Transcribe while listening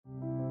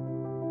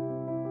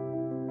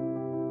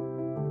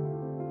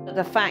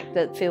The fact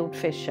that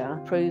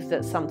Fieldfisher proved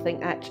that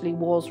something actually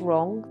was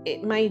wrong,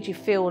 it made you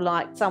feel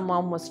like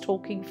someone was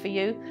talking for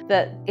you,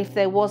 that if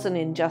there was an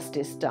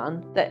injustice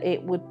done, that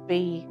it would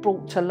be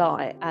brought to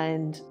light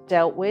and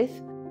dealt with.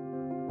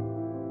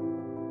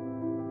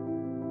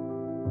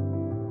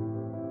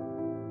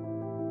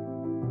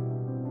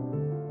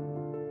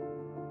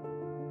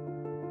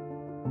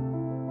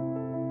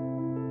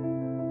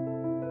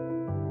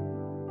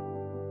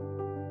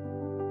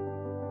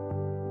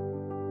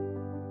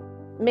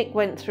 Mick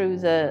went through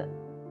the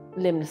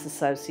Limbless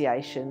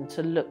Association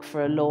to look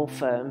for a law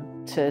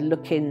firm to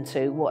look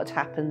into what had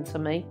happened to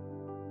me.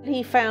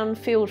 He found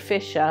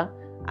Fieldfisher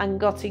and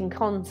got in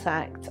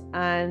contact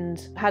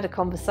and had a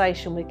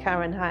conversation with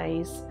Karen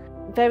Hayes.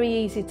 Very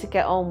easy to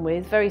get on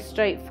with, very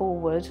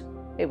straightforward.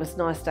 It was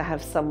nice to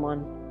have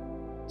someone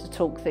to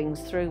talk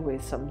things through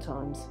with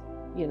sometimes,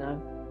 you know,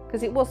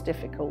 because it was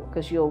difficult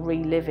because you're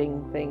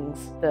reliving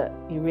things that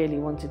you really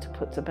wanted to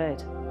put to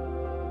bed.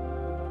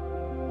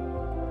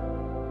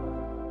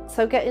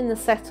 So getting the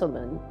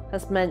settlement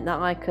has meant that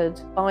I could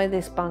buy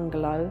this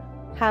bungalow,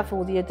 have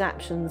all the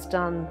adaptations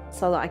done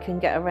so that I can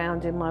get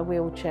around in my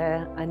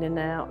wheelchair and in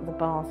and out of the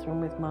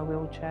bathroom with my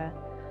wheelchair,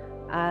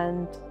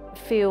 and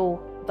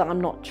feel that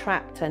I'm not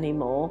trapped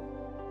anymore.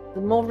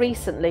 More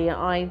recently,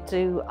 I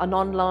do an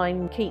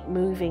online Keep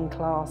Moving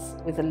class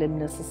with the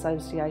Limbless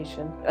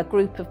Association. A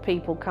group of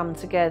people come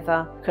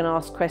together, can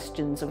ask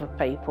questions of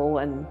people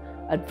and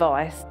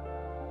advice.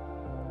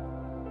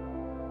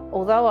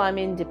 Although I'm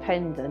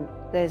independent,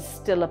 there's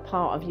still a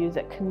part of you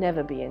that can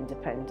never be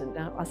independent.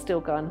 Now, I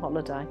still go on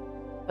holiday,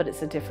 but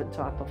it's a different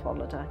type of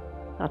holiday.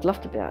 I'd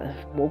love to be able to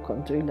walk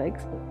on two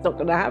legs, but it's not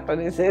going to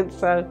happen, is it?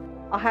 So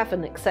I have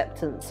an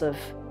acceptance of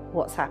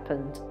what's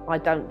happened. I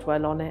don't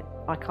dwell on it.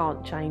 I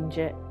can't change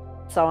it.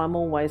 So I'm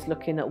always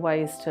looking at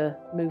ways to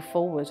move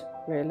forward,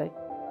 really.